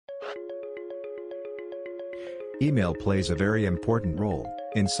Email plays a very important role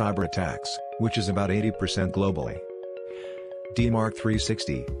in cyber attacks, which is about 80% globally.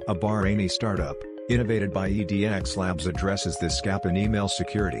 DMARC360, a Bahraini startup, innovated by EDX Labs, addresses this gap in email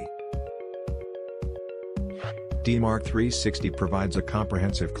security. DMARC360 provides a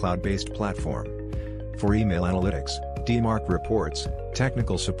comprehensive cloud-based platform for email analytics, DMARC reports,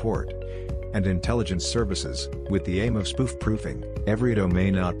 technical support, and intelligence services, with the aim of spoof-proofing every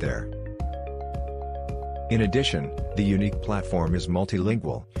domain out there. In addition, the unique platform is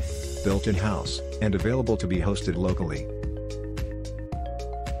multilingual, built in-house, and available to be hosted locally.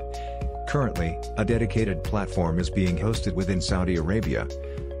 Currently, a dedicated platform is being hosted within Saudi Arabia,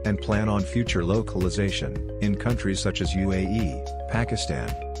 and plan on future localization in countries such as UAE,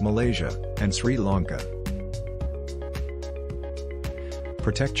 Pakistan, Malaysia, and Sri Lanka.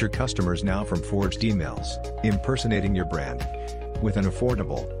 Protect your customers now from forged emails impersonating your brand with an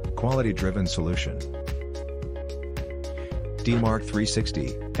affordable, quality-driven solution.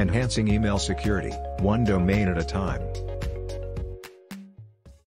 DMARC360, enhancing email security, one domain at a time.